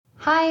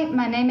Hi,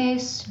 my name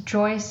is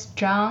Joyce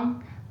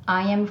Zhang.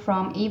 I am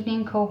from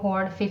Evening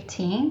Cohort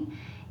 15,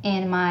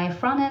 and my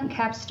front-end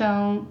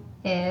capstone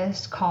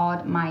is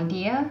called My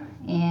Idea,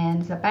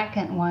 and the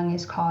back-end one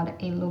is called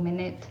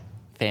Illuminate.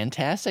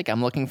 Fantastic.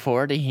 I'm looking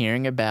forward to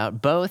hearing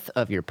about both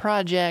of your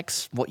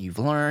projects, what you've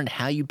learned,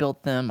 how you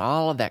built them,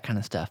 all of that kind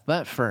of stuff.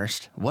 But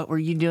first, what were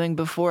you doing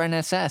before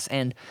NSS?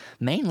 And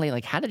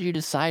mainly, how did you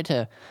decide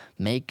to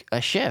make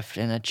a shift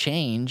and a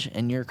change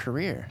in your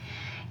career?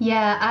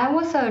 Yeah, I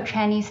was a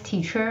Chinese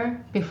teacher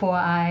before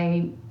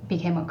I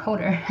became a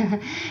coder.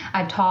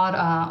 I taught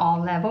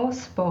all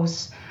levels,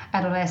 both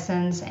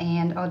adolescents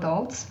and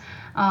adults.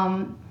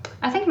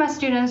 I think my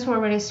students were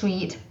really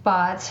sweet,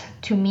 but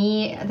to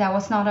me, that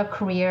was not a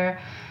career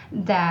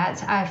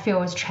that I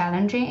feel was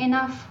challenging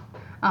enough.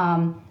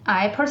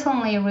 I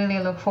personally really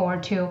look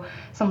forward to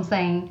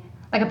something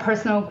like a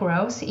personal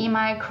growth in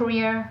my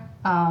career.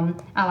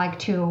 I like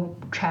to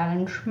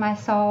challenge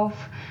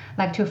myself,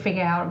 like to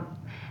figure out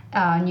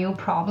new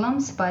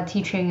problems, but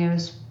teaching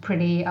is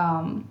pretty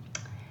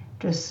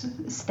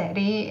just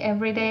steady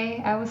every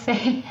day, I would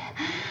say.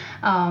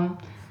 um,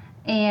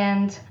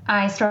 and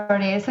I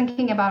started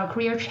thinking about a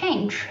career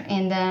change.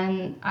 And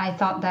then I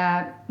thought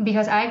that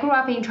because I grew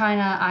up in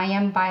China, I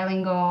am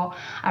bilingual.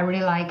 I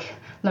really like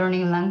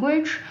learning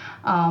language.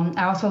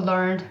 I also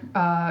learned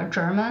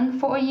German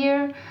for a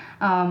year.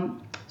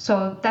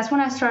 So that's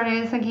when I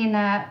started thinking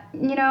that,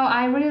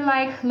 I really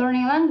like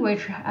learning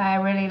language. I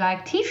really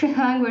like teaching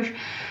language.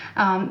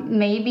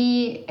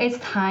 Maybe it's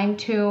time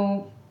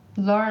to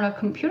learn a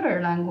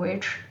computer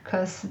language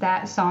because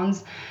that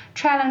sounds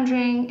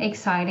challenging,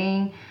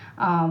 exciting,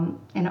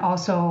 and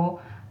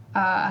also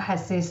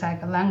has this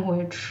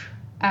language.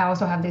 I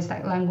also have this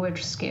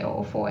language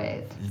skill for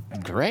it.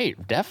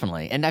 Great,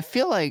 definitely. And I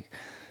feel like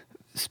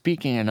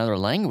speaking another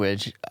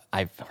language,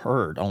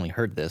 only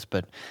heard this,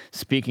 but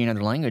speaking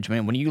another language,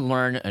 man, when you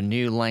learn a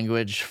new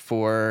language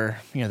for,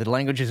 the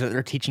languages that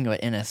they're teaching you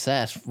at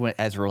NSS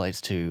as it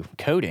relates to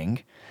coding,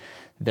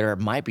 there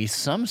might be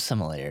some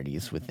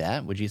similarities with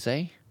that, would you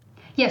say?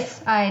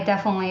 Yes, I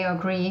definitely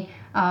agree.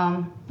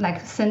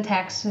 Like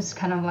syntax is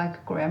kind of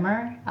like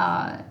grammar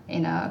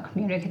in a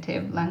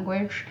communicative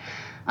language.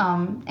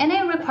 And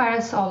it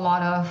requires a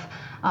lot of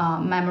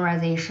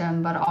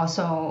memorization, but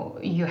also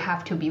you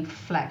have to be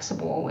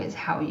flexible with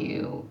how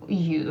you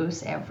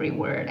use every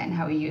word and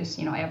how you use,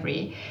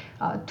 every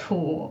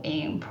tool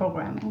in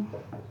programming.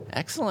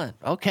 Excellent.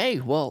 Okay,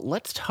 well,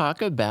 let's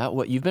talk about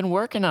what you've been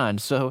working on.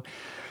 So,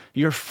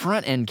 your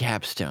front end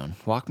capstone,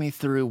 walk me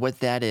through what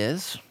that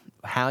is,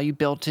 how you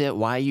built it,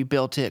 why you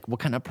built it, what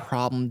kind of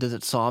problem does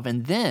it solve,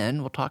 and then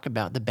we'll talk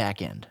about the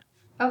back end.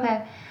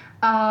 Okay.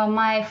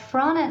 My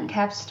front end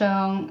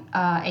capstone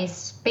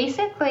is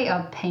basically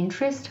a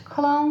Pinterest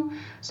clone.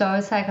 So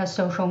it's like a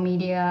social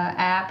media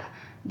app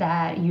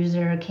that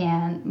user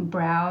can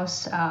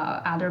browse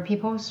other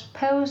people's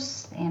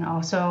posts and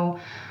also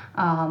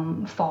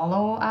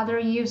follow other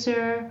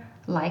user,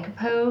 like a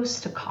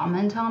post,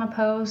 comment on a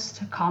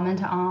post,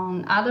 comment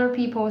on other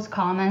people's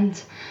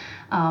comments.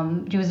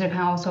 User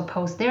can also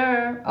post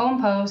their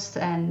own posts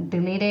and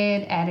delete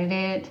it, edit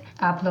it,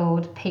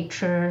 upload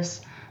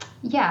pictures.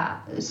 Yeah,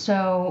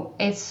 so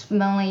it's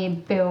mainly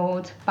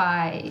built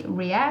by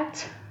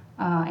React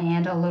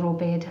and a little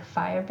bit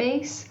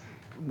Firebase.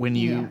 When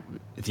you,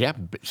 yeah,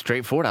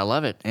 straightforward. I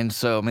love it. And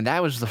so, I mean,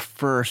 that was the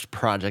first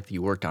project that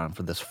you worked on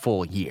for this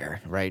full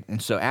year, right?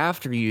 And so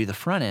after you do the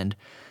front end,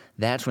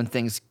 that's when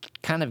things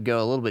kind of go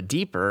a little bit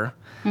deeper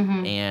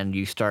and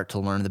you start to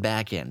learn the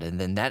back end. And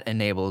then that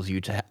enables you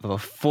to have a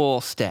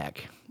full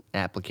stack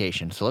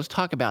application. So let's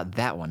talk about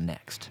that one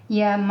next.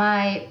 Yeah,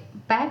 my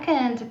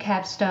backend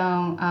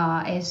capstone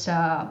is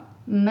a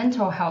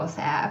mental health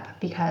app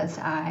because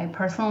I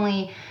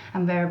personally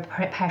am very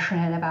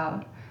passionate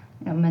about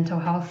mental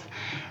health.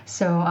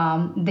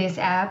 So this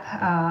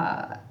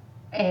app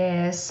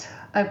is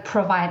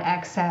provide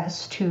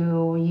access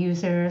to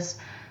users.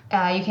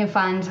 You can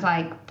find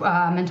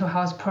mental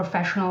health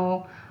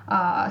professional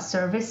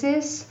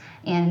services,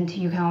 and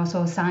you can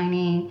also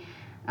sign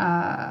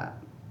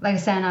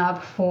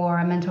up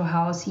for mental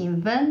health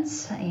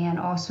events, and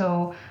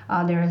also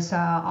there's an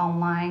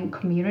online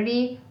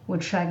community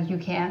which you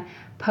can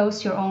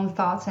post your own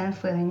thoughts and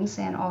feelings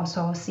and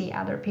also see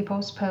other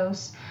people's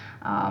posts.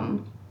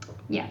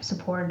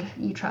 Support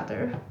each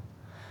other.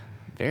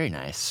 Very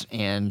nice.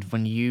 And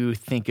when you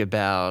think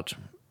about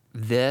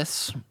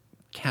this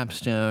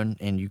capstone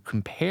and you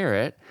compare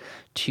it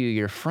to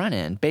your front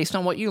end, based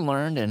on what you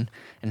learned and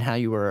how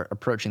you were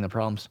approaching the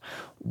problems,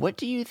 what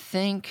do you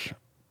think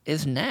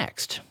is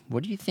next?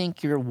 What do you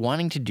think you're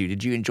wanting to do?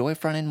 Did you enjoy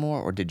front end more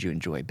or did you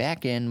enjoy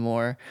back end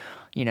more?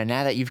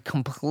 Now that you've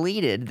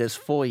completed this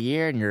full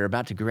year and you're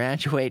about to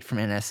graduate from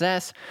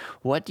NSS,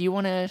 what do you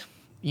want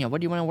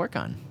to work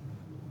on?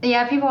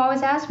 Yeah, people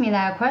always ask me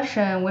that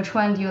question, which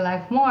one do you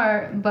like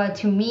more? But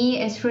to me,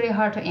 it's really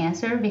hard to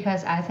answer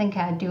because I think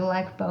I do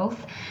like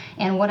both.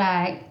 And what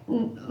I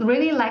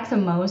really like the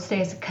most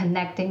is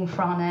connecting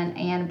front end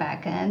and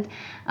back end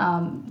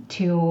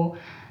to,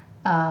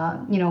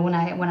 when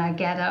I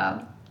get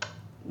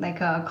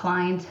like a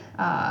client,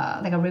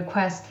 like a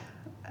request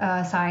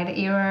side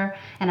error,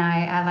 and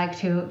I like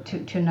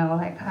to know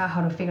like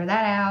how to figure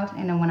that out.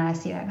 And then when I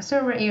see like a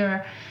server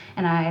error,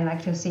 and I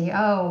like to see,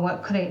 oh,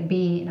 what could it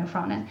be in the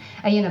front end,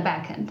 in the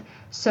back end.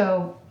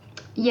 So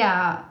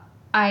yeah,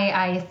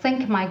 I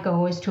think my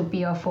goal is to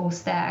be a full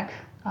stack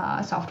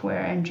software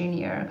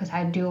engineer because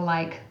I do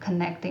like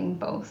connecting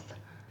both.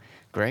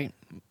 Great.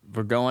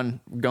 We're going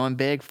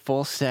big,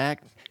 full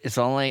stack. It's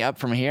only up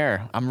from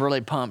here. I'm really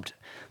pumped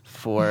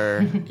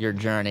for your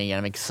journey, and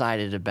I'm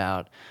excited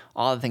about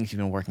all the things you've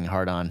been working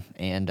hard on,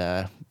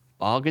 and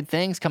all good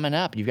things coming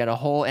up. You've got a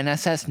whole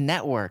NSS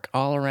network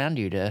all around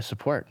you to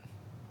support.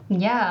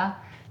 Yeah,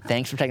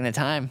 Thanks for taking the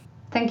time.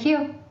 thank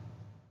you.